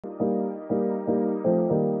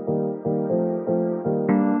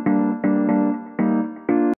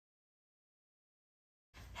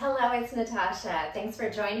it's Natasha. Thanks for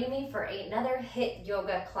joining me for another HIIT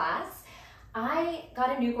yoga class. I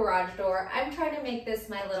got a new garage door. I'm trying to make this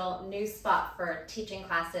my little new spot for teaching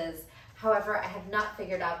classes. However, I have not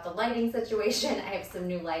figured out the lighting situation. I have some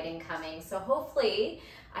new lighting coming. So hopefully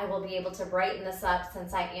I will be able to brighten this up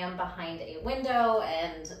since I am behind a window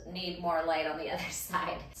and need more light on the other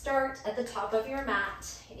side. Start at the top of your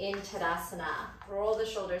mat in Tadasana. Roll the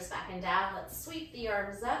shoulders back and down. Let's sweep the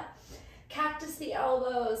arms up. Cactus the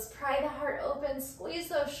elbows, pry the heart open, squeeze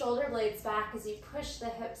those shoulder blades back as you push the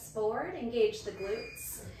hips forward, engage the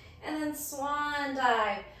glutes, and then swan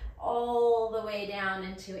dive all the way down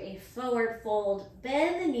into a forward fold.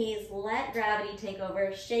 Bend the knees, let gravity take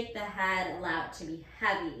over, shake the head, allow it to be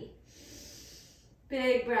heavy.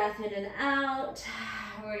 Big breath in and out.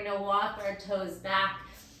 We're gonna walk our toes back,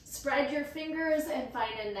 spread your fingers and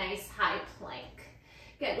find a nice high plank.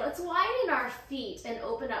 Good, let's widen our feet and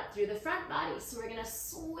open up through the front body. So we're gonna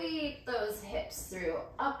sweep those hips through,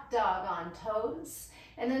 up dog on toes,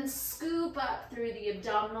 and then scoop up through the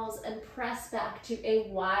abdominals and press back to a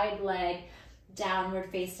wide leg,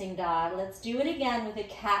 downward facing dog. Let's do it again with a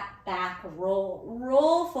cat back roll.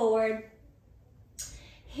 Roll forward,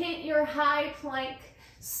 hit your high plank,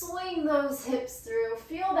 swing those hips through,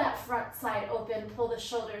 feel that front side open, pull the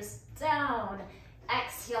shoulders down,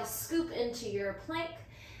 exhale, scoop into your plank,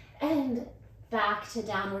 and back to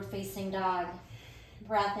downward facing dog.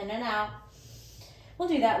 Breath in and out. We'll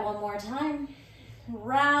do that one more time.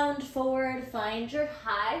 Round forward, find your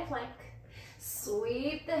high plank.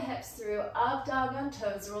 Sweep the hips through, up dog on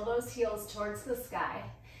toes, roll those heels towards the sky.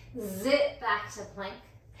 Zip back to plank.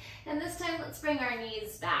 And this time, let's bring our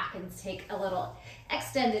knees back and take a little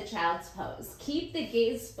extended child's pose. Keep the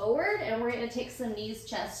gaze forward, and we're gonna take some knees,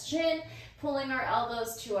 chest, chin, pulling our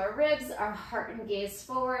elbows to our ribs, our heart and gaze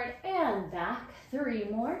forward and back. 3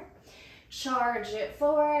 more. Charge it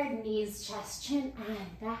forward, knees, chest, chin,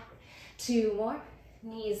 and back. 2 more.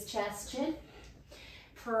 Knees, chest, chin.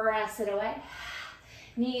 Press it away.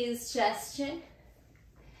 Knees, chest, chin.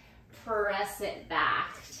 Press it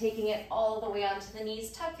back. Taking it all the way onto the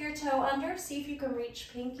knees. Tuck your toe under. See if you can reach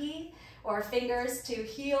pinky or fingers to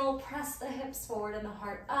heel. Press the hips forward and the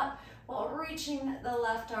heart up while reaching the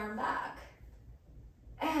left arm back.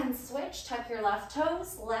 And switch, tuck your left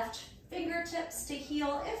toes, left fingertips to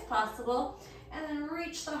heel if possible, and then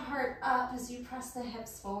reach the heart up as you press the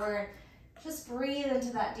hips forward. Just breathe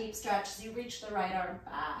into that deep stretch as you reach the right arm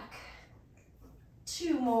back.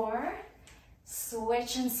 2 more.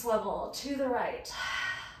 Switch and swivel to the right.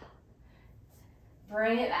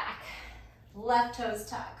 Bring it back. Left toes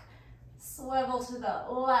tuck. Swivel to the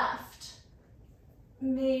left.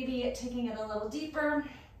 Maybe taking it a little deeper.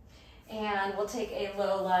 And we'll take a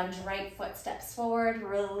low lunge, right foot steps forward,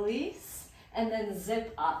 release, and then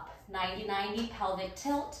zip up. 90-90 pelvic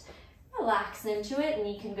tilt. Relax into it,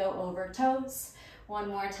 and you can go over toes. 1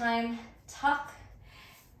 more time, tuck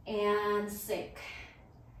and sink.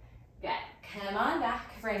 Good. Come on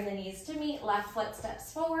back, bring the knees to meet, left foot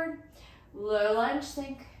steps forward, low lunge,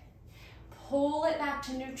 sink. Pull it back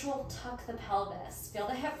to neutral, tuck the pelvis. Feel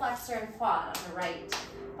the hip flexor and quad on the right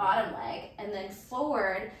bottom leg, and then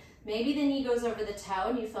forward. Maybe the knee goes over the toe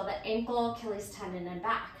and you feel the ankle, Achilles tendon, and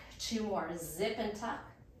back. 2 more, zip and tuck.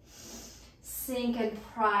 Sink and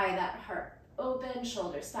pry that heart open,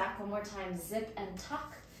 shoulders back. 1 more time, zip and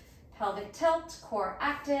tuck. Pelvic tilt, core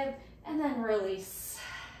active, and then release.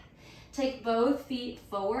 Take both feet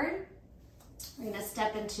forward. We're gonna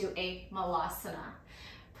step into a malasana.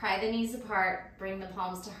 Pry the knees apart, bring the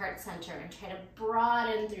palms to heart center, and try to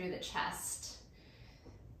broaden through the chest.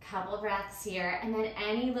 Couple breaths here, and then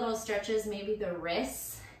any little stretches, maybe the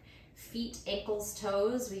wrists, feet, ankles,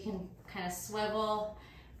 toes, we can kind of swivel,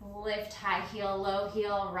 lift high heel, low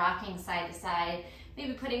heel, rocking side to side,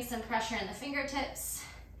 maybe putting some pressure in the fingertips,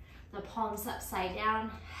 the palms upside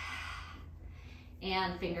down,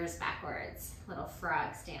 and fingers backwards. Little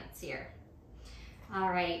frog stance here. All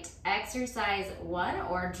right, exercise 1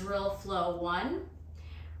 or drill flow 1.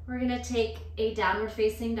 We're gonna take a downward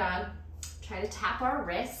facing dog. Try to tap our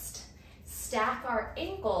wrist, stack our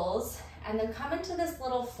ankles, and then come into this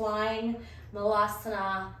little flying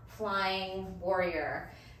malasana, flying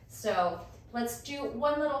warrior. So let's do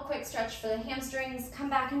 1 little quick stretch for the hamstrings, come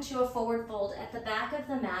back into a forward fold at the back of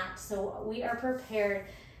the mat so we are prepared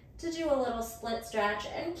to do a little split stretch,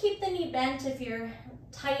 and keep the knee bent if you're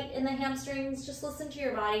tight in the hamstrings. Just listen to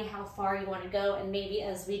your body, how far you want to go, and maybe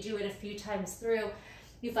as we do it a few times through,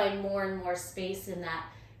 you find more and more space in that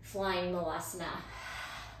flying malasana.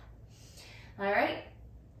 All right,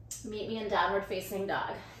 meet me in downward facing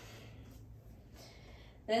dog.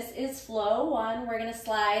 This is flow 1. We're gonna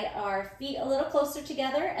slide our feet a little closer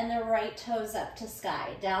together and the right toes up to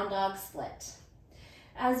sky, down dog split.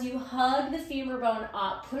 As you hug the femur bone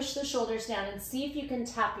up, push the shoulders down and see if you can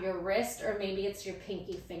tap your wrist, or maybe it's your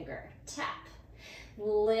pinky finger. Tap.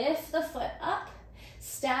 Lift the foot up.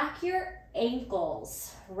 Stack your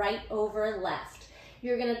ankles right over left.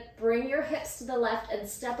 You're gonna bring your hips to the left and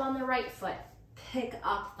step on the right foot. Pick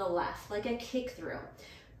up the left like a kick through.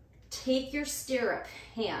 Take your stirrup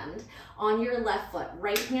hand on your left foot,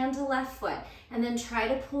 right hand to left foot, and then try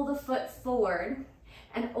to pull the foot forward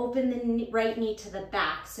and open the right knee to the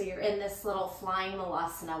back, so you're in this little flying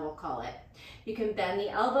malasana, we'll call it. You can bend the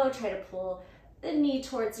elbow, try to pull the knee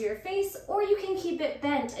towards your face, or you can keep it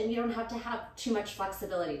bent and you don't have to have too much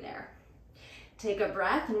flexibility there. Take a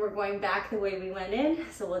breath, and we're going back the way we went in,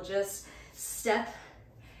 so we'll just step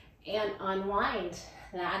and unwind.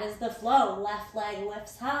 That is the flow. Left leg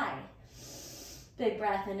lifts high. Big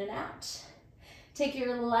breath in and out. Take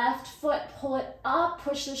your left foot, pull it up,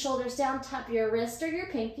 push the shoulders down, tap your wrist or your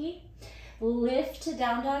pinky. Lift to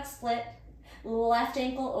down dog split. Left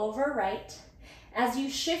ankle over right. As you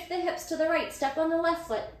shift the hips to the right, step on the left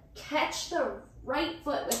foot, catch the right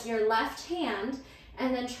foot with your left hand,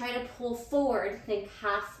 and then try to pull forward. Think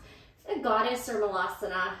half a goddess or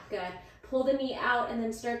malasana. Good. Pull the knee out and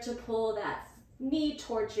then start to pull that knee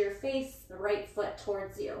towards your face, the right foot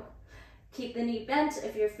towards you. Keep the knee bent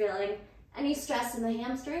if you're feeling any stress in the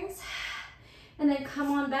hamstrings. And then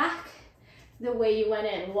come on back the way you went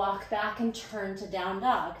in. Walk back and turn to down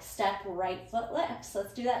dog. Step right foot lifts.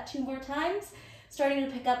 Let's do that 2 more times. Starting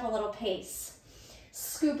to pick up a little pace.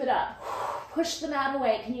 Scoop it up. Push the mat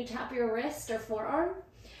away. Can you tap your wrist or forearm?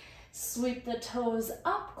 Sweep the toes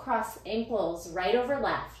up, cross ankles, right over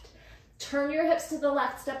left. Turn your hips to the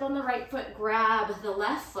left, step on the right foot, grab the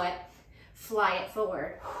left foot, fly it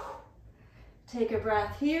forward. Take a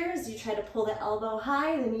breath here as you try to pull the elbow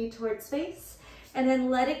high, the knee towards face, and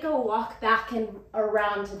then let it go. Walk back and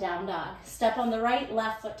around to down dog. Step on the right,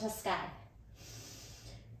 left foot to sky.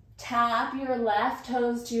 Tap your left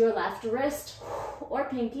toes to your left wrist or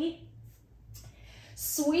pinky.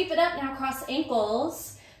 Sweep it up, now cross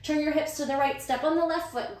ankles. Turn your hips to the right, step on the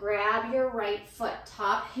left foot, grab your right foot,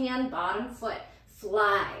 top hand, bottom foot,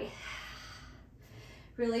 fly.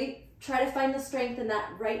 Really try to find the strength in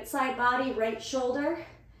that right side body, right shoulder.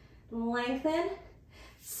 Lengthen,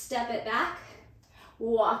 step it back,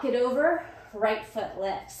 walk it over, right foot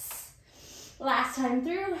lifts. Last time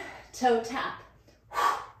through, toe tap.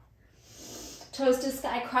 Toes to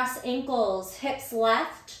sky, cross ankles, hips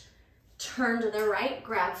left, turn to the right,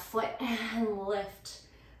 grab foot and lift.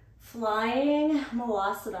 Flying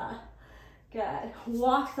malasana. Good.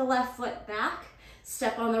 Walk the left foot back,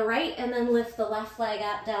 step on the right, and then lift the left leg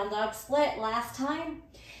up, down dog split. Last time.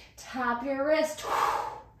 Tap your wrist.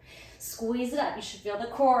 Squeeze it up. You should feel the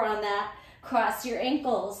core on that. Cross your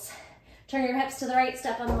ankles. Turn your hips to the right,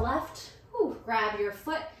 step on the left. Grab your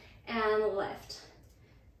foot and lift.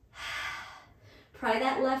 Pry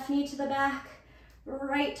that left knee to the back,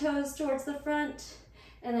 right toes towards the front.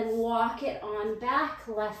 And then walk it on back,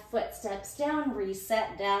 left foot steps down,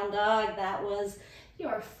 reset, down dog. That was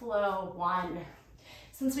your flow 1.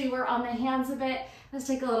 Since we were on the hands a bit, let's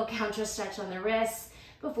take a little counter stretch on the wrists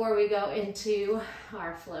before we go into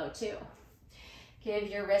our flow 2. Give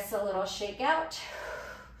your wrists a little shake out.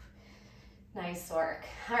 Nice work.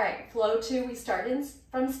 All right, flow 2, we start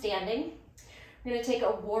from standing. We're gonna take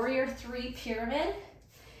a warrior 3 pyramid,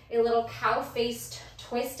 a little cow-faced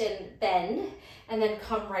twist and bend, and then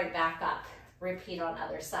come right back up. Repeat on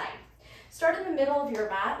other side. Start in the middle of your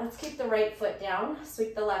mat. Let's keep the right foot down.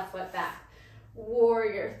 Sweep the left foot back.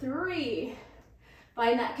 Warrior 3.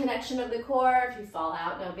 Find that connection of the core. If you fall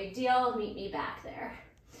out, no big deal. Meet me back there.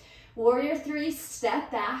 Warrior 3,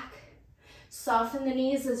 step back. Soften the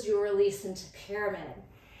knees as you release into pyramid.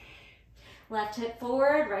 Left hip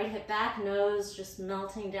forward, right hip back, nose just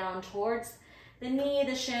melting down towards the knee,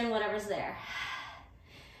 the shin, whatever's there.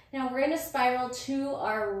 Now we're gonna spiral to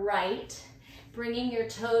our right, bringing your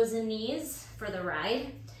toes and knees for the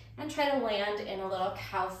ride, and try to land in a little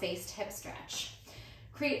cow-faced hip stretch.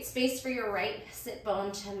 Create space for your right sit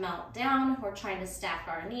bone to melt down. We're trying to stack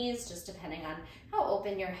our knees, just depending on how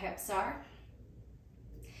open your hips are.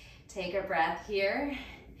 Take a breath here.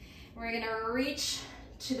 We're gonna reach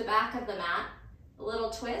to the back of the mat, a little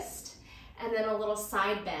twist, and then a little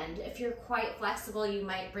side bend. If you're quite flexible, you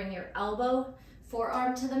might bring your elbow,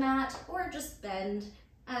 forearm to the mat, or just bend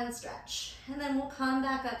and stretch. And then we'll come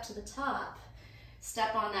back up to the top.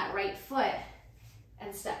 Step on that right foot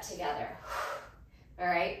and step together. All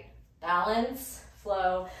right, balance,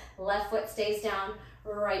 flow. Left foot stays down,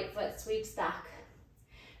 right foot sweeps back.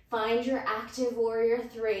 Find your active warrior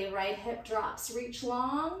three. Right hip drops, reach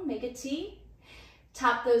long, make a T.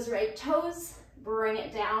 Tap those right toes, bring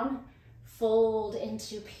it down, fold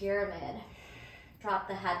into pyramid. Drop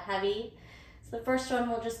the head heavy. So the first one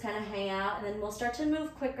will just kind of hang out, and then we'll start to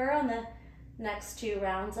move quicker on the next 2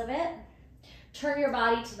 rounds of it. Turn your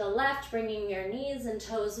body to the left, bringing your knees and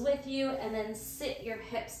toes with you, and then sit your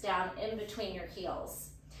hips down in between your heels.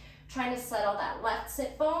 Trying to settle that left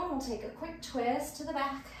sit bone. We'll take a quick twist to the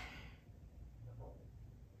back.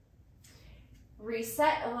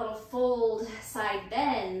 Reset, a little fold, side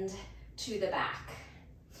bend to the back.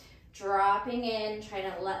 Dropping in, trying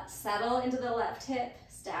to settle into the left hip,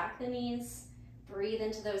 stack the knees, breathe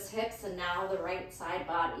into those hips, and now the right side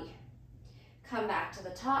body. Come back to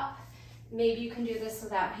the top. Maybe you can do this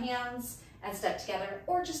without hands and step together,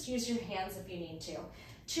 or just use your hands if you need to.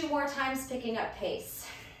 2 more times, picking up pace.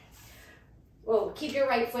 Whoa, keep your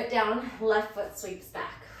right foot down, left foot sweeps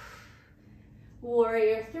back.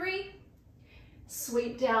 Warrior three.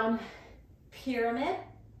 Sweep down, pyramid.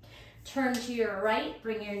 Turn to your right,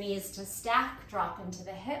 bring your knees to stack, drop into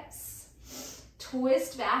the hips.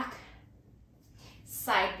 Twist back,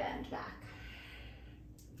 side bend back.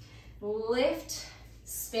 Lift,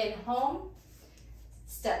 spin home,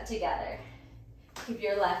 step together. Keep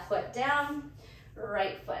your left foot down,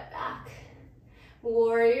 right foot back.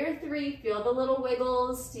 Warrior three, feel the little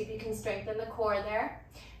wiggles, see if you can strengthen the core there.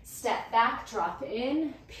 Step back, drop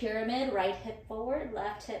in, pyramid, right hip forward,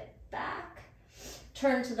 left hip back.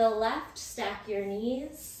 Turn to the left, stack your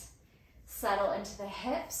knees, settle into the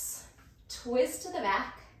hips, twist to the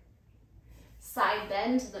back, side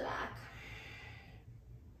bend to the back.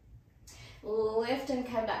 Lift and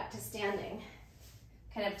come back to standing.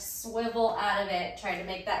 Kind of swivel out of it, try to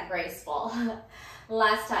make that graceful.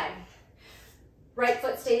 Last time. Right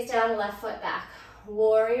foot stays down, left foot back.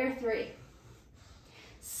 Warrior three.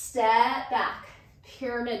 Step back,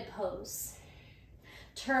 pyramid pose.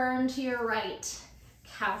 Turn to your right,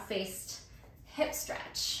 cow-faced hip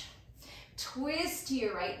stretch. Twist to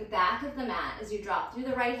your right, the back of the mat as you drop through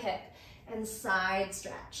the right hip, and side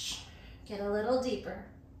stretch. Get a little deeper.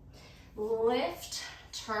 Lift,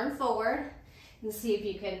 turn forward, and see if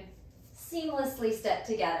you can seamlessly step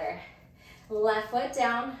together. Left foot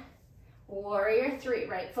down, warrior three,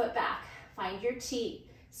 right foot back. Find your T,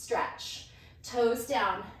 stretch. Toes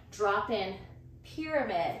down, drop in,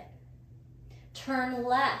 pyramid. Turn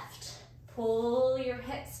left, pull your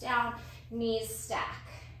hips down, knees stack.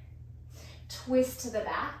 Twist to the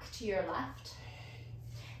back to your left.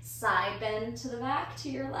 Side bend to the back to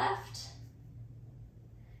your left.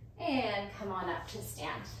 And come on up to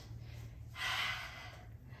stand.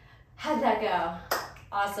 How'd that go?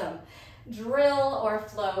 Awesome. Drill or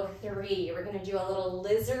flow three. We're gonna do a little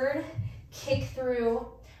lizard, kick through,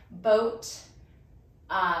 boat,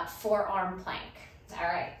 forearm plank. All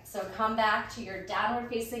right, so come back to your downward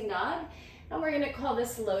facing dog, and we're gonna call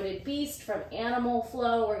this loaded beast. From animal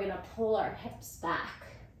flow, we're gonna pull our hips back.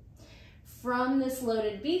 From this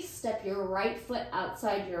loaded beast, step your right foot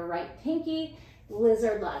outside your right pinky,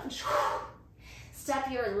 lizard lunge.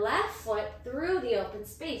 Step your left foot through the open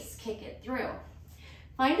space, kick it through.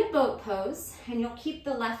 Find a boat pose, and you'll keep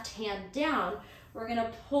the left hand down. We're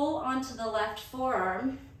gonna pull onto the left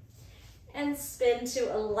forearm and spin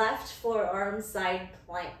to a left forearm side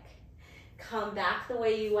plank. Come back the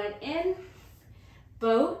way you went in.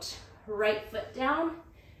 Boat, right foot down,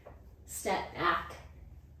 step back,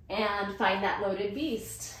 and find that loaded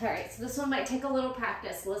beast. All right, so this one might take a little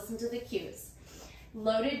practice. Listen to the cues.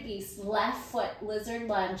 Loaded beast, left foot, lizard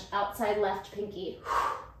lunge, outside left pinky.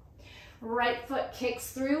 Right foot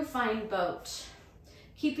kicks through, find boat.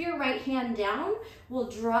 Keep your right hand down. We'll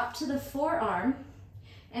drop to the forearm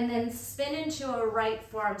and then spin into a right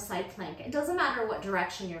forearm side plank. It doesn't matter what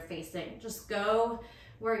direction you're facing. Just go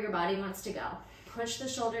where your body wants to go. Push the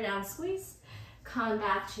shoulder down, squeeze. Come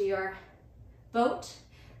back to your boat.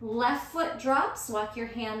 Left foot drops, walk your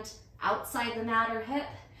hand outside the mat or hip.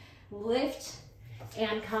 Lift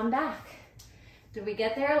and come back. Did we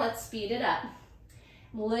get there? Let's speed it up.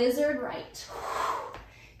 Lizard right.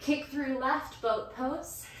 Kick through left, boat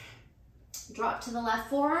pose. Drop to the left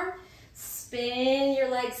forearm. Spin your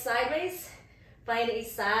legs sideways. Find a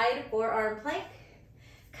side forearm plank.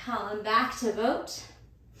 Come back to boat.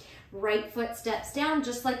 Right foot steps down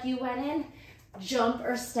just like you went in. Jump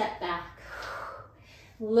or step back.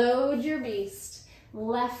 Load your beast.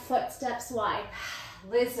 Left foot steps wide.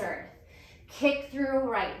 Lizard. Kick through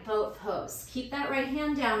right, boat pose. Keep that right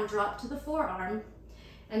hand down, drop to the forearm,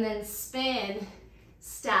 and then spin,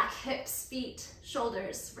 stack hips, feet,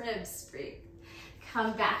 shoulders, ribs, breathe.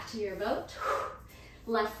 Come back to your boat.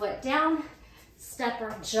 Left foot down, step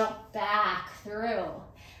or jump back through.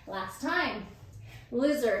 Last time.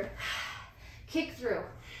 Lizard, kick through.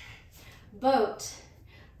 Boat,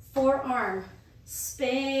 forearm,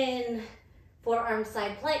 spin, forearm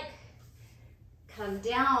side plank. Come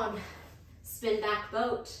down, spin back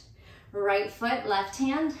boat. Right foot, left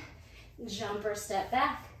hand, jump or step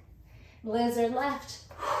back. Lizard left,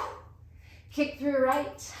 kick through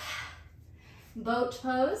right. Boat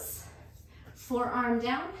pose, forearm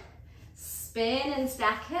down, spin and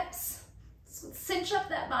stack hips. Cinch up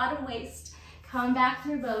that bottom waist. Come back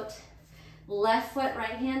through boat. Left foot,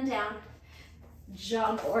 right hand down.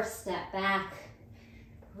 Jump or step back.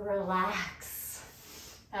 Relax.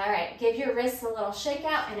 All right, give your wrists a little shake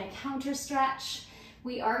out and a counter stretch.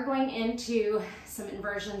 We are going into some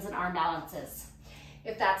inversions and arm balances.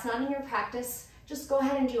 If that's not in your practice, just go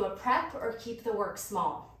ahead and do a prep or keep the work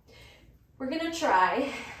small. We're gonna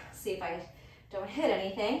try, see if I don't hit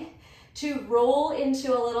anything, to roll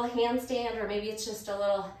into a little handstand, or maybe it's just a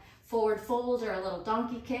little forward fold or a little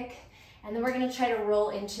donkey kick. And then we're gonna try to roll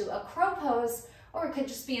into a crow pose, or it could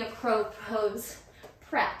just be a crow pose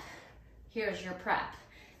prep. Here's your prep.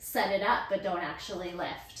 Set it up, but don't actually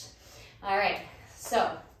lift. All right,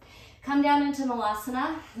 so come down into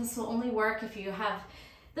Malasana. This will only work if you have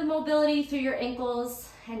the mobility through your ankles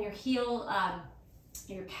and your heel,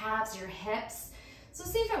 your calves, your hips. So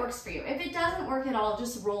see if it works for you. If it doesn't work at all,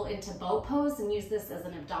 just roll into boat pose and use this as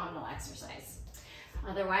an abdominal exercise.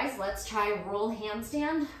 Otherwise, let's try roll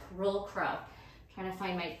handstand, roll crow. I'm trying to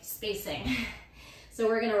find my spacing. So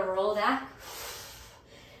we're gonna roll back.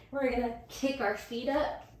 We're gonna kick our feet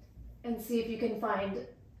up and see if you can find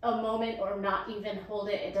a moment or not even hold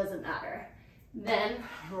it, it doesn't matter. Then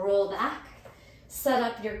roll back, set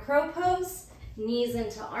up your crow pose, knees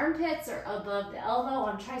into armpits or above the elbow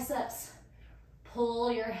on triceps.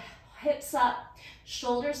 Pull your hips up,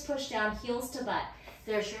 shoulders push down, heels to butt.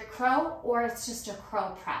 There's your crow, or it's just a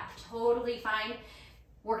crow prep. Totally fine.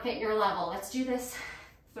 Work at your level. Let's do this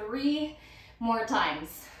 3 more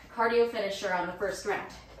times. Cardio finisher on the first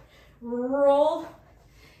round. Roll,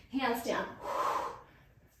 hands down.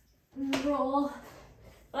 Roll,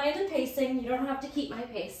 find the pacing. You don't have to keep my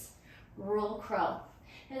pace. Roll crow.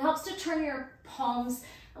 It helps to turn your palms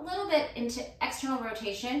a little bit into external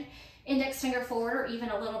rotation. Index finger forward or even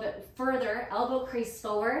a little bit further, elbow crease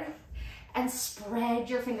forward, and spread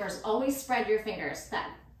your fingers. Always spread your fingers. That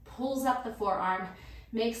pulls up the forearm,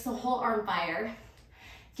 makes the whole arm fire,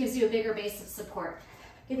 gives you a bigger base of support.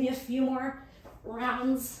 Give me a few more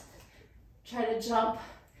rounds. Try to jump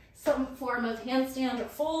some form of handstand or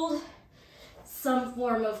fold, some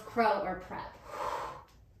form of crow or prep.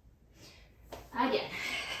 Again.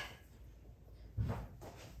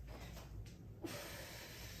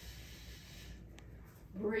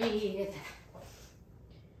 Breathe.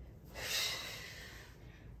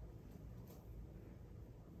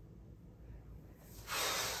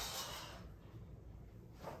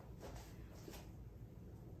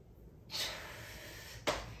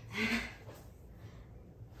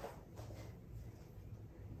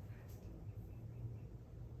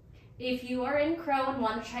 If you are in crow and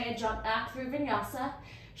want to try to jump back through vinyasa,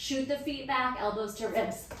 shoot the feet back, elbows to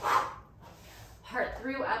ribs. Heart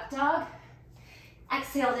through, up dog.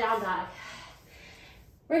 Exhale, down dog.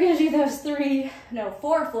 We're gonna do those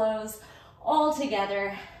 4 flows all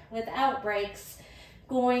together without breaks,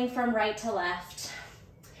 going from right to left.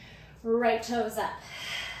 Right toes up,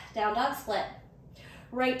 down dog split.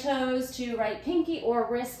 Right toes to right pinky or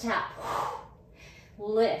wrist tap.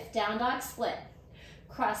 Lift, down dog split.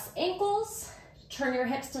 Cross ankles, turn your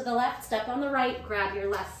hips to the left, step on the right, grab your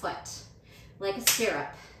left foot like a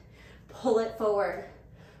stirrup. Pull it forward.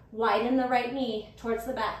 Widen the right knee towards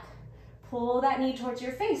the back. Pull that knee towards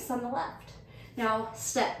your face on the left. Now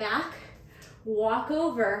step back, walk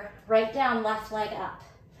over, right down, left leg up.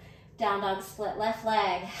 Down dog split, left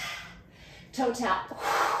leg. Toe tap.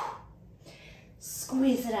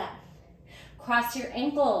 Squeeze it up. Cross your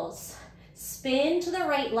ankles. Spin to the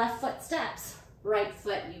right, left foot steps. Right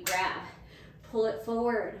foot you grab. Pull it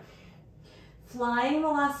forward. Flying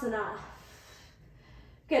Malasana.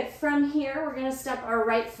 Good, from here, we're gonna step our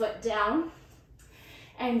right foot down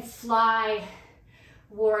and fly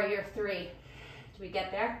warrior 3. Do we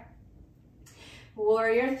get there?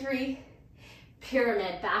 Warrior 3,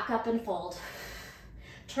 pyramid, back up and fold.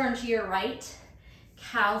 Turn to your right,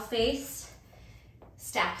 cow face,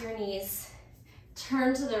 stack your knees.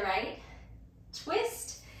 Turn to the right,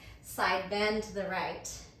 twist, side bend to the right.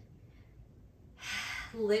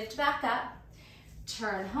 Lift back up,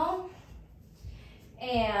 turn home,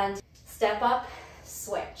 and step up,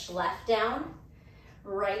 switch. Left down,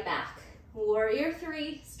 right back. Warrior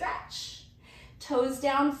 3, stretch. Toes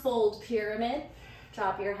down, fold pyramid.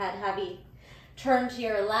 Drop your head heavy. Turn to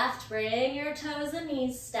your left, bring your toes and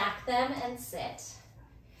knees, stack them and sit.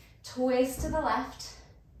 Twist to the left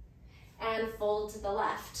and fold to the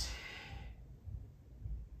left.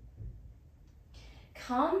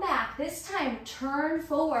 Come back. This time, turn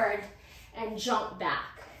forward and jump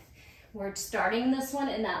back. We're starting this one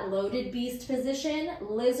in that loaded beast position,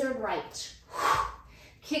 lizard right.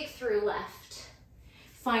 Kick through left.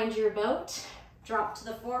 Find your boat, drop to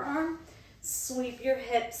the forearm, sweep your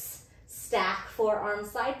hips, stack forearm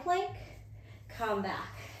side plank, come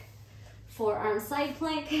back. Forearm side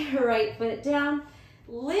plank, right foot down,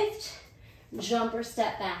 lift, jump or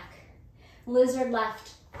step back. Lizard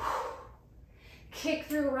left, kick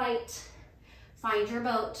through right, find your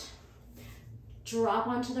boat, drop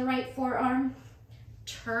onto the right forearm,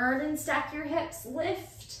 turn and stack your hips,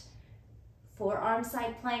 lift, forearm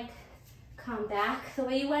side plank, come back the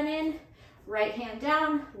way you went in, right hand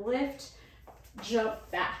down, lift, jump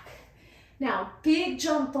back. Now, big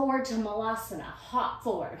jump forward to Malasana, hop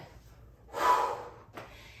forward.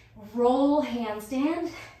 Roll handstand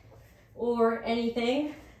or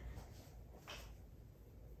anything.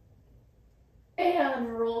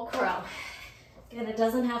 And roll crow. Again, it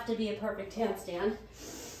doesn't have to be a perfect handstand.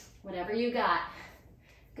 Whatever you got,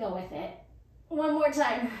 go with it. One more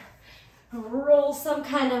time. Roll some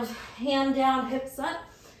kind of hand down, hips up.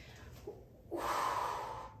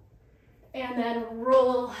 And then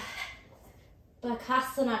roll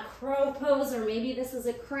Bakasana crow pose, or maybe this is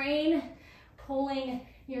a crane. Pulling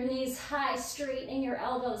your knees high, straightening your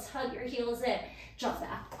elbows, hug your heels in. Jump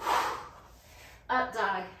back. Up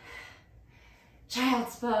dog.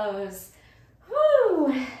 Child's pose.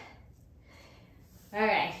 Woo! All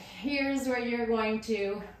right, here's where you're going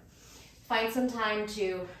to find some time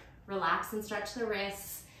to relax and stretch the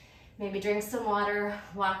wrists, maybe drink some water,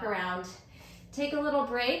 walk around, take a little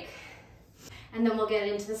break, and then we'll get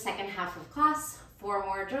into the second half of class. 4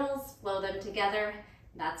 more drills, flow them together,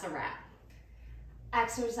 that's a wrap.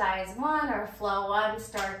 Exercise 1 or flow 1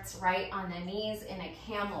 starts right on the knees in a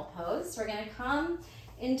camel pose. We're gonna come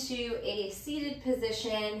into a seated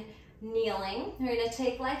position, kneeling. We're gonna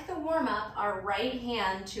take, like the warm-up, our right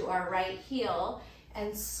hand to our right heel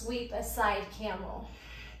and sweep a side camel.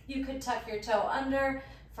 You could tuck your toe under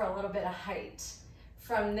for a little bit of height.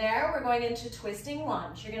 From there, we're going into twisting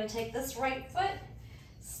lunge. You're gonna take this right foot,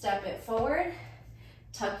 step it forward,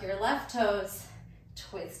 tuck your left toes,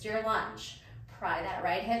 twist your lunge. Pry that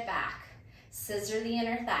right hip back. Scissor the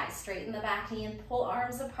inner thigh, straighten the back knee and pull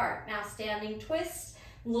arms apart. Now standing twist,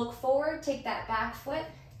 look forward, take that back foot,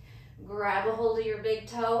 grab a hold of your big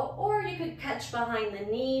toe, or you could catch behind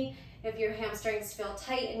the knee if your hamstrings feel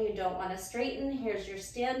tight and you don't want to straighten. Here's your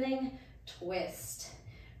standing twist.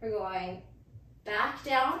 We're going back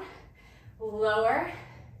down, lower,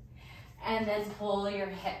 and then pull your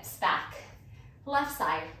hips back. Left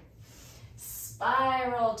side.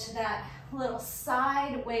 Spiral to that little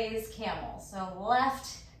sideways camel. So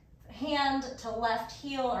left hand to left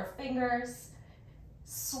heel or fingers.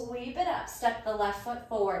 Sweep it up, step the left foot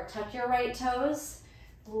forward, tuck your right toes,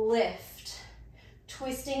 lift,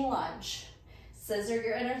 twisting lunge. Scissor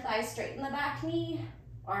your inner thigh, straighten the back knee,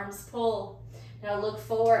 arms pull. Now look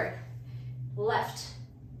forward, left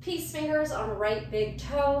peace fingers on right big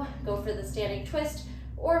toe, go for the standing twist,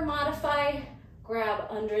 or modified, grab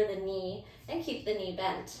under the knee and keep the knee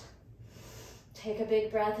bent. Take a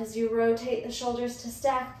big breath as you rotate the shoulders to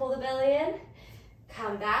stack, pull the belly in.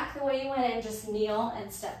 Come back the way you went in, just kneel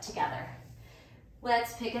and step together.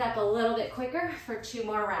 Let's pick it up a little bit quicker for 2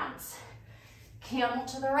 more rounds. Camel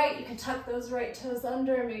to the right, you can tuck those right toes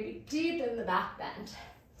under, maybe deep in the back bend.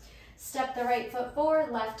 Step the right foot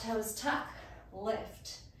forward, left toes tuck,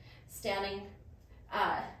 lift. Standing,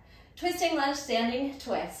 twisting lunge, standing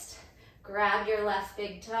twist. Grab your left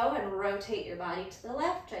big toe and rotate your body to the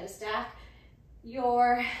left. Try to stack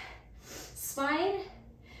your spine.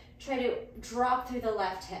 Try to drop through the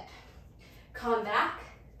left hip. Come back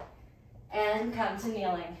and come to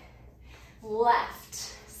kneeling. Left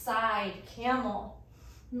side camel.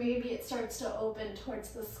 Maybe it starts to open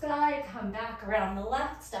towards the sky. Come back around the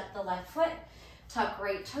left, step the left foot. Tuck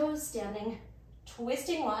right toes, standing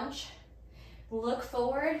twisting lunge. Look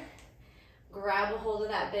forward, grab a hold of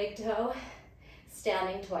that big toe,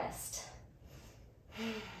 standing twist.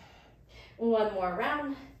 1 more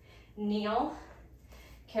round, kneel.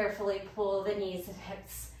 Carefully pull the knees and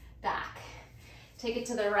hips back. Take it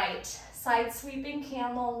to the right. Side sweeping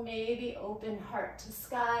camel, maybe open heart to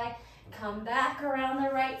sky. Come back around the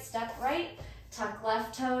right, step right, tuck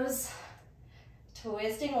left toes,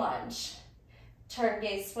 twisting lunge. Turn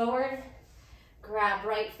gaze forward, Grab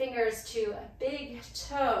right fingers to a big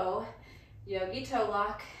toe, yogi toe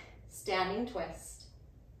lock, standing twist.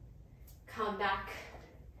 Come back,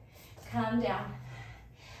 come down.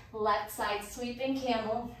 Left side sweeping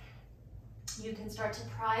camel. You can start to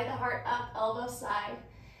pry the heart up, elbow side.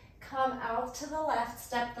 Come out to the left,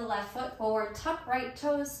 step the left foot forward, tuck right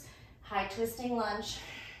toes, high twisting lunge.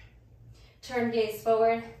 Turn gaze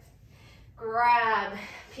forward. Grab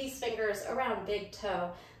peace fingers around big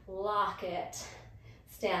toe, lock it,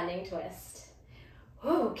 standing twist.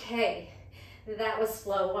 Okay, that was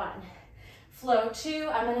flow 1. Flow 2,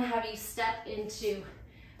 I'm gonna have you step into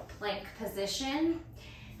plank position,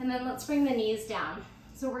 and then let's bring the knees down.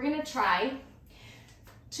 So we're gonna try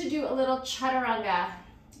to do a little chaturanga.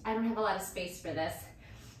 I don't have a lot of space for this,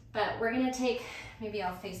 but we're gonna take, maybe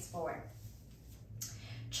I'll face forward.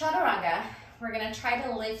 Chaturanga, we're gonna try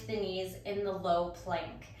to lift the knees in the low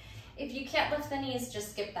plank. If you can't lift the knees,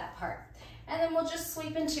 just skip that part. And then we'll just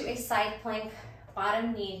sweep into a side plank,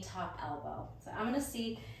 bottom knee, top elbow. So I'm gonna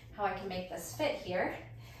see how I can make this fit here.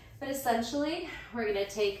 But essentially, we're gonna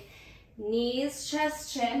take knees,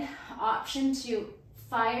 chest, chin, option to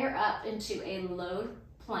fire up into a low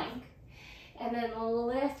plank. And then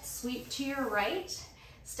lift, sweep to your right,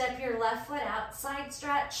 step your left foot out, side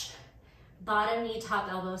stretch, bottom knee,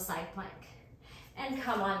 top elbow, side plank. And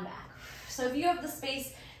come on back. So if you have the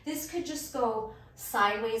space, this could just go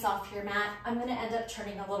sideways off your mat. I'm gonna end up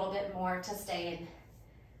turning a little bit more to stay in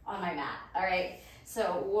on my mat, all right?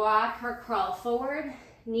 So walk or crawl forward,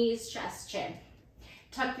 knees, chest, chin.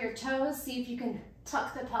 Tuck your toes, see if you can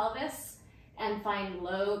tuck the pelvis and find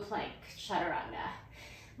low plank, chaturanga.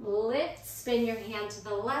 Lift, spin your hand to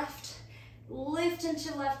the left, lift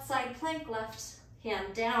into left side plank, left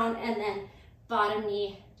hand down, and then bottom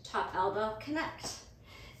knee, top elbow, connect.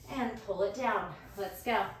 And pull it down, let's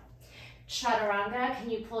go. Chaturanga, can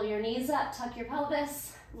you pull your knees up, tuck your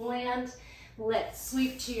pelvis, land, lift,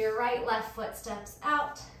 sweep to your right, left foot steps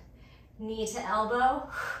out, knee to elbow,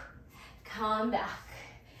 come back.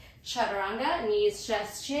 Chaturanga, knees,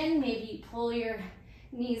 chest, chin, maybe you pull your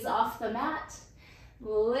knees off the mat,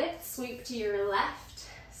 lift, sweep to your left,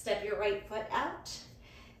 step your right foot out,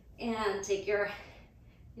 and take your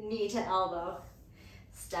knee to elbow,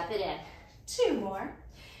 step it in. 2 more,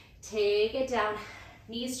 take it down,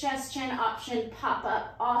 knees, chest, chin, option, pop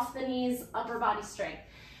up off the knees, upper body strength,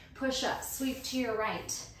 push up, sweep to your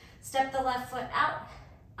right, step the left foot out,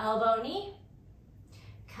 elbow, knee,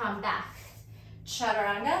 come back.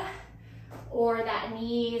 Chaturanga, or that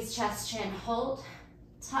knees, chest, chin, hold,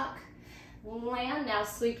 tuck, land. Now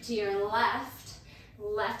sweep to your left,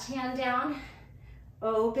 left hand down,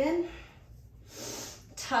 open,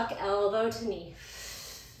 tuck elbow to knee.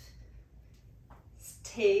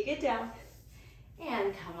 Take it down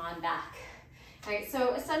and come on back. All right,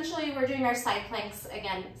 so essentially we're doing our side planks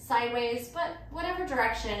again, sideways, but whatever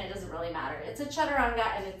direction, it doesn't really matter. It's a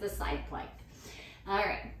chaturanga and it's a side plank. All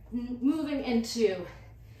right, moving into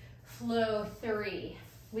flow 3.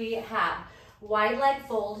 We have wide leg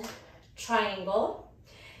fold, triangle,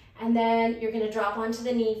 and then you're gonna drop onto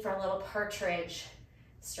the knee for a little partridge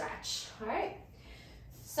stretch. All right,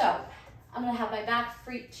 so I'm gonna have my back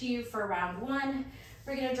free to you for round 1.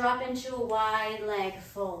 We're gonna drop into a wide leg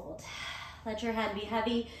fold. Let your head be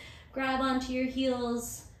heavy. Grab onto your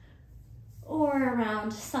heels or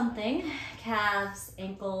around something, calves,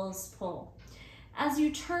 ankles, pull. As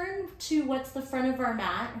you turn to what's the front of our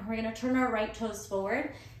mat, we're gonna turn our right toes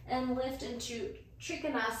forward and lift into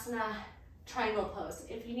Trikonasana triangle pose.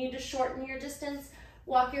 If you need to shorten your distance,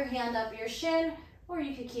 walk your hand up your shin, or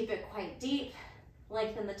you could keep it quite deep.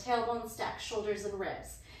 Lengthen the tailbone, stack shoulders and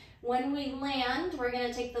ribs. When we land, we're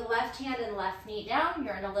gonna take the left hand and left knee down.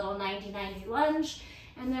 You're in a little 90-90 lunge,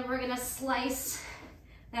 and then we're gonna slice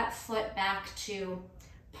that foot back to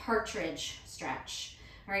partridge stretch.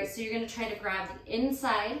 All right, so you're gonna try to grab the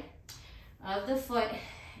inside of the foot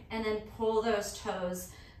and then pull those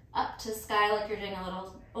toes up to sky like you're doing a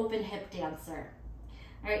little open hip dancer.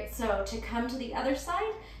 All right, so to come to the other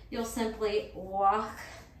side, you'll simply walk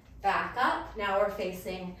back up. Now we're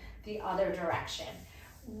facing the other direction.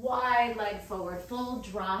 Wide leg forward, full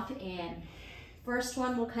drop in. First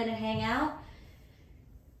one will kind of hang out.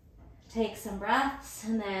 Take some breaths,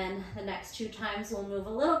 and then the next 2 times we'll move a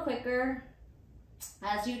little quicker.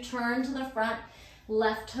 As you turn to the front,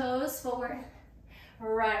 left toes forward,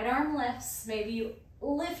 right arm lifts. Maybe you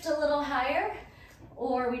lift a little higher,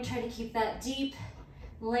 or we try to keep that deep,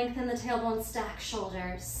 lengthen the tailbone, stack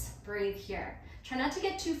shoulders. Breathe here. Try not to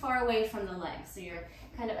get too far away from the leg, so you're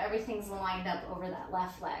kind of everything's lined up over that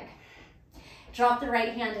left leg. Drop the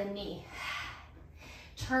right hand and knee.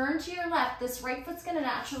 Turn to your left. This right foot's gonna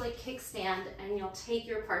naturally kickstand and you'll take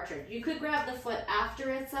your partridge. You could grab the foot after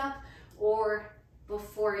it's up or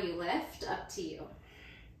before you lift, up to you.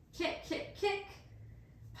 Kick, kick, kick.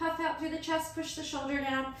 Puff out through the chest, push the shoulder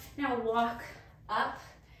down. Now walk up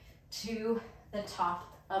to the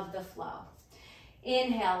top of the flow.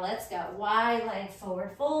 Inhale, let's go. Wide leg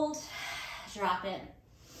forward fold, drop in.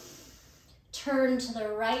 Turn to the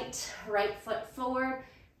right, right foot forward,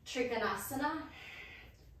 Trikonasana,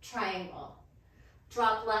 triangle.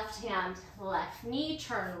 Drop left hand, left knee,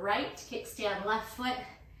 turn right, kickstand left foot,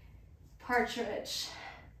 partridge.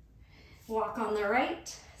 Walk on the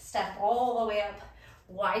right, step all the way up,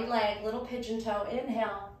 wide leg, little pigeon toe,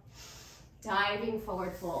 inhale, diving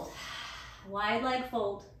forward fold. Wide leg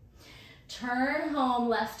fold. Turn home,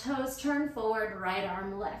 left toes turn forward, right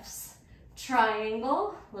arm lifts.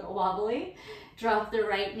 Triangle, little wobbly. Drop the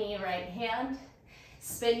right knee, right hand.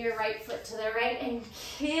 Spin your right foot to the right and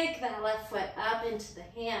kick that left foot up into the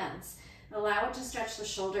hands. Allow it to stretch the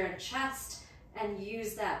shoulder and chest and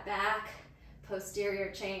use that back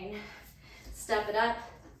posterior chain. Step it up.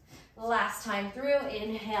 Last time through,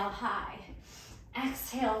 inhale high.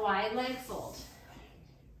 Exhale, wide leg fold.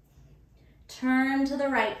 Turn to the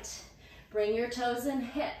right. Bring your toes in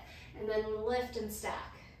hip and then lift and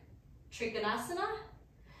stack. Trikonasana.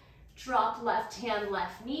 Drop left hand,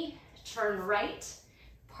 left knee. Turn right.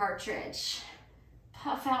 Partridge.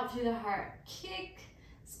 Puff out through the heart. Kick.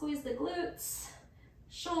 Squeeze the glutes.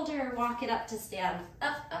 Shoulder. Walk it up to stand.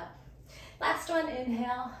 Up, up. Last one.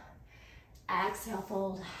 Inhale. Exhale,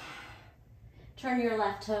 fold. Turn your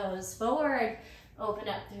left toes forward. Open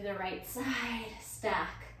up through the right side.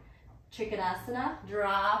 Stack. Trikonasana,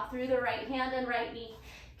 drop through the right hand and right knee.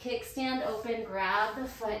 Kickstand open, grab the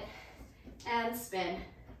foot and spin.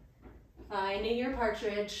 Finding your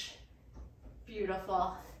partridge.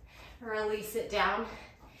 Beautiful. Release it down.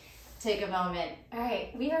 Take a moment. All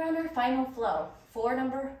right, we are on our final flow. Flow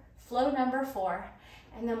number 4.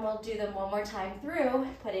 And then we'll do them one more time through,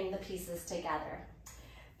 putting the pieces together.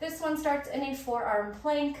 This one starts in a forearm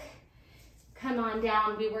plank. Come on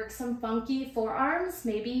down, we work some funky forearms.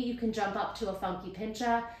 Maybe you can jump up to a funky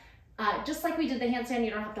pincha. Just like we did the handstand,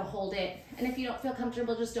 you don't have to hold it. And if you don't feel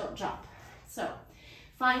comfortable, just don't jump. So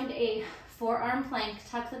find a forearm plank,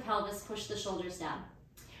 tuck the pelvis, push the shoulders down.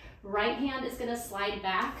 Right hand is gonna slide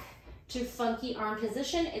back to funky arm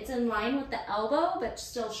position. It's in line with the elbow, but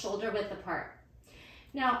still shoulder width apart.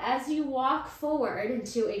 Now, as you walk forward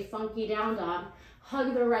into a funky down dog,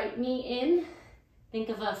 hug the right knee in. Think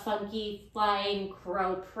of a funky flying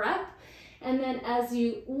crow prep. And then as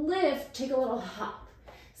you lift, take a little hop.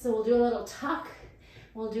 So we'll do a little tuck.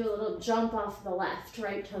 We'll do a little jump off the left,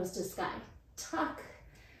 right toes to sky. Tuck,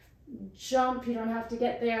 jump. You don't have to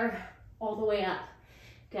get there all the way up.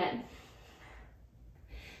 Good.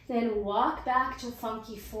 Then walk back to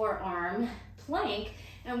funky forearm plank.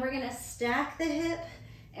 And we're gonna stack the hip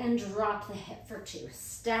and drop the hip for 2.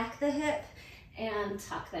 Stack the hip and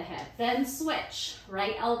tuck the hip. Then switch,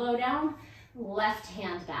 right elbow down, left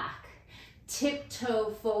hand back.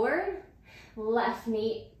 Tiptoe forward, left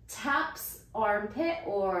knee taps armpit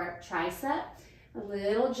or tricep, a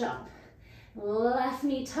little jump. Left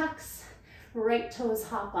knee tucks, right toes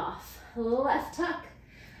hop off. Left tuck,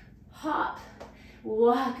 hop,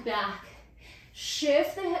 walk back.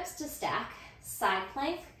 Shift the hips to stack, side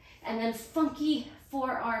plank, and then funky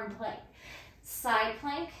forearm plank. Side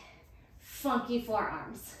plank, funky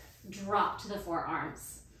forearms. Drop to the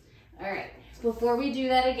forearms. All right, before we do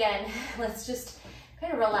that again, let's just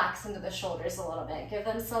kind of relax into the shoulders a little bit. Give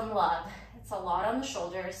them some love. It's a lot on the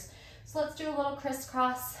shoulders. So let's do a little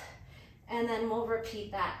crisscross, and then we'll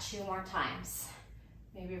repeat that 2 more times.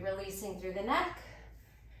 Maybe releasing through the neck.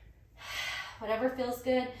 Whatever feels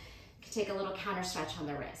good. You can take a little counter stretch on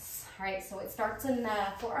the wrists. All right, so it starts in the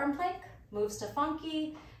forearm plank, moves to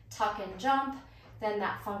funky, tuck and jump, then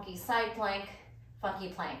that funky side plank, funky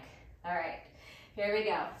plank. All right, here we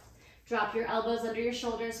go. Drop your elbows under your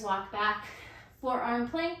shoulders, walk back, forearm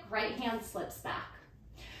plank, right hand slips back.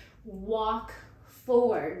 Walk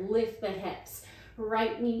forward, lift the hips,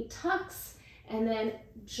 right knee tucks, and then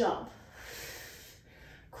jump.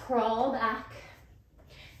 Crawl back,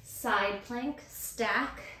 side plank,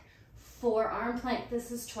 stack, forearm plank.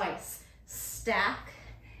 This is twice. Stack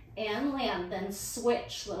and land, then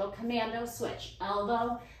switch, little commando switch.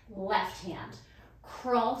 Elbow, left hand.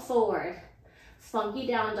 Crawl forward, funky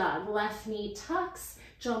down dog. Left knee tucks,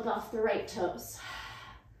 jump off the right toes.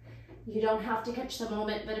 You don't have to catch the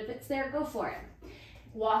moment, but if it's there, go for it.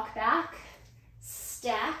 Walk back,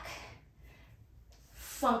 stack,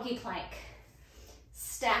 funky plank.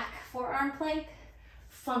 Stack, forearm plank,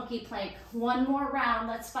 funky plank. One more round,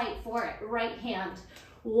 let's fight for it. Right hand,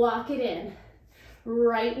 walk it in.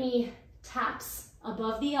 Right knee taps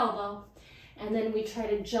above the elbow, and then we try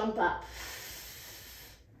to jump up.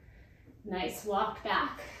 Nice walk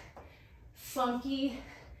back. Funky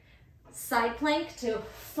side plank to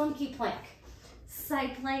funky plank.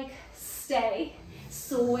 Side plank, stay,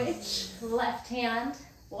 switch, left hand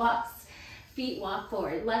walks, feet walk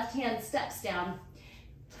forward. Left hand steps down.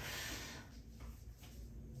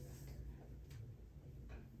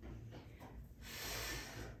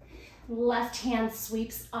 Left hand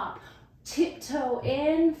sweeps up. Tiptoe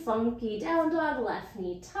in, funky down dog, left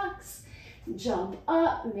knee tucks. Jump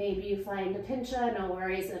up, maybe you find a pincha, no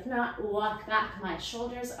worries. If not, walk back. My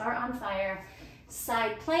shoulders are on fire.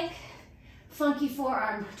 Side plank, funky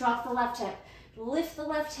forearm, drop the left hip. Lift the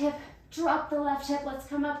left hip, drop the left hip. Let's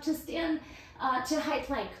come up to stand, to high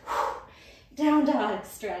plank. Down dog,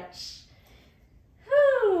 stretch.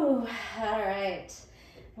 Whew. All right,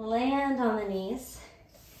 land on the knees.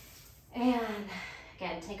 And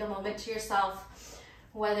again, take a moment to yourself,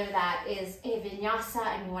 whether that is a vinyasa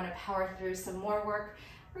and you want to power through some more work,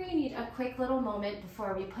 or you need a quick little moment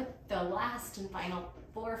before we put the last and final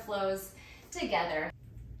 4 flows together.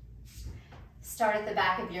 Start at the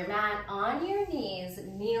back of your mat on your knees,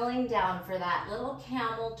 kneeling down for that little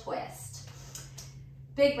camel twist.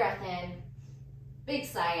 Big breath in, big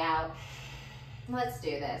sigh out. Let's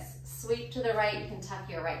do this. Sweep to the right, you can tuck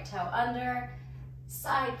your right toe under.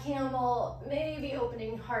 Side camel, maybe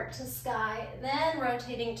opening heart to sky, then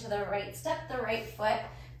rotating to the right, step the right foot,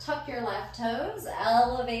 tuck your left toes,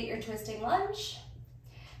 elevate your twisting lunge,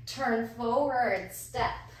 turn forward,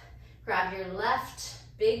 step, grab your left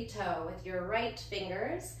big toe with your right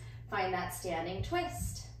fingers, find that standing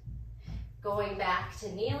twist. Going back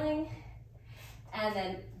to kneeling, and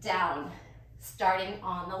then down, starting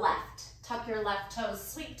on the left. Tuck your left toes,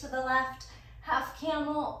 sweep to the left, half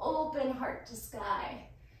camel, open heart to sky.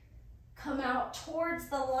 Come out towards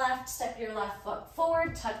the left, step your left foot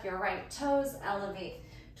forward, tuck your right toes, elevate.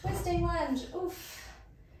 Twisting lunge, oof.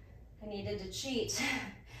 I needed to cheat.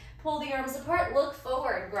 Pull the arms apart, look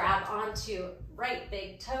forward, grab onto right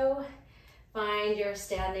big toe. Find your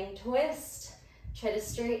standing twist. Try to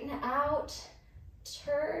straighten out,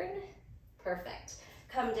 turn, perfect.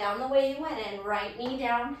 Come down the way you went in, right knee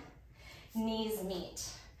down, knees meet.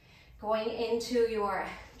 Going into your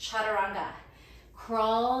chaturanga.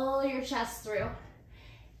 Crawl your chest through.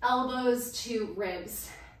 Elbows to ribs.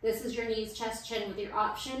 This is your knees, chest, chin with your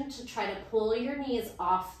option to try to pull your knees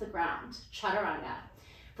off the ground. Chaturanga.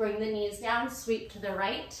 Bring the knees down, sweep to the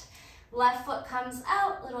right. Left foot comes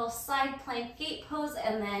out, little side plank gate pose,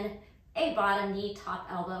 and then a bottom knee, top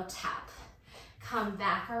elbow tap. Come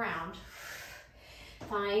back around.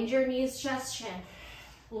 Find your knees, chest, chin.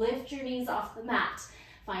 Lift your knees off the mat.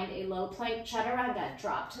 Find a low plank chaturanga.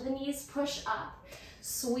 Drop to the knees, push up.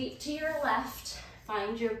 Sweep to your left.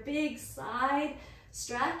 Find your big side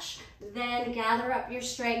stretch. Then gather up your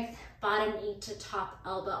strength, bottom knee to top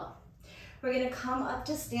elbow. We're gonna come up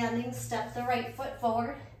to standing, step the right foot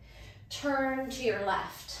forward. Turn to your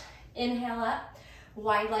left. Inhale up,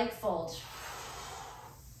 wide leg fold.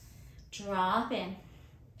 Drop in.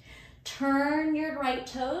 Turn your right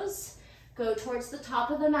toes. Go towards the top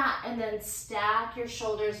of the mat and then stack your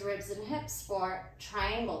shoulders, ribs, and hips for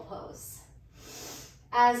triangle pose.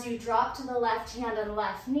 As you drop to the left hand and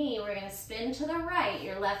left knee, we're gonna spin to the right.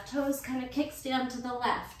 Your left toes kind of kickstand to the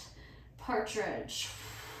left. Partridge,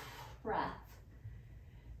 breath.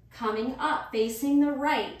 Coming up, facing the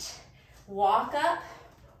right. Walk up,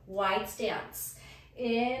 wide stance.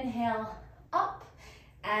 Inhale, up.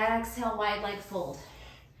 Exhale, wide leg fold.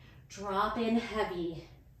 Drop in heavy.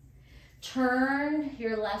 Turn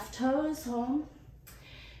your left toes home.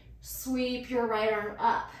 Sweep your right arm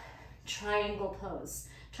up. Triangle pose.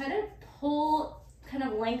 Try to pull, kind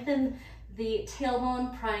of lengthen the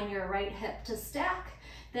tailbone, prying your right hip to stack.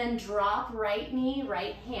 Then drop right knee,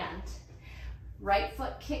 right hand. Right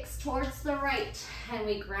foot kicks towards the right, and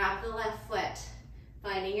we grab the left foot,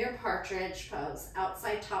 finding your partridge pose,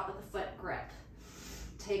 outside top of the foot grip.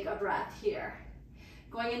 Take a breath here.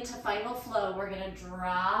 Going into final flow, we're gonna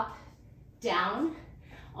drop down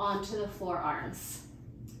onto the forearms.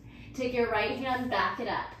 Take your right hand, back it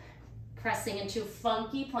up, pressing into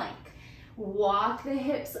funky plank. Walk the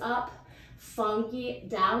hips up, funky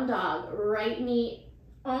down dog. Right knee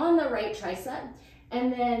on the right tricep,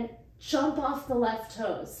 and then jump off the left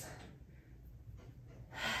toes.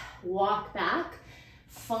 Walk back,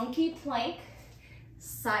 funky plank,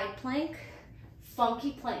 side plank,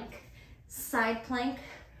 funky plank, side plank,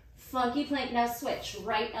 funky plank. Now switch,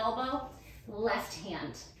 right elbow, left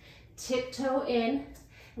hand. Tiptoe in,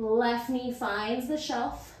 Left knee finds the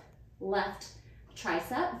shelf, left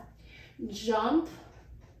tricep, jump,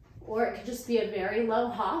 or it could just be a very low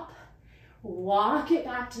hop. Walk it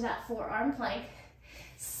back to that forearm plank.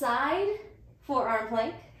 Side forearm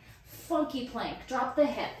plank, funky plank. Drop the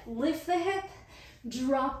hip, lift the hip,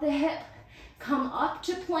 drop the hip. Come up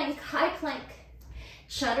to plank, high plank.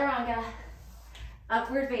 Chaturanga,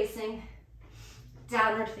 upward facing,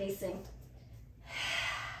 downward facing.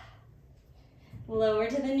 Lower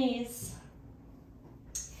to the knees.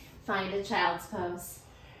 Find a child's pose.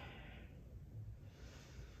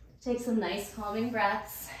 Take some nice calming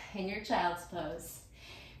breaths in your child's pose.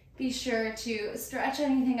 Be sure to stretch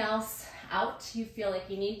anything else out you feel like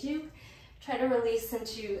you need to. Try to release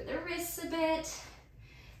into the wrists a bit,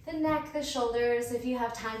 the neck, the shoulders. If you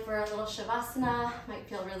have time for a little shavasana, might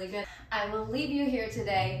feel really good. I will leave you here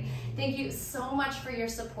today. Thank you so much for your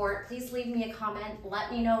support. Please leave me a comment.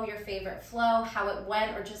 Let me know your favorite flow, how it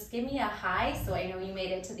went, or just give me a hi so I know you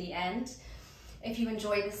made it to the end. If you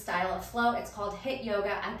enjoyed this style of flow, it's called HIIT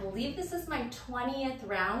Yoga. I believe this is my 20th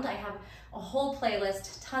round. I have a whole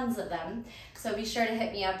playlist, tons of them. So be sure to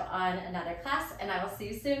hit me up on another class, and I will see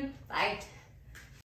you soon. Bye.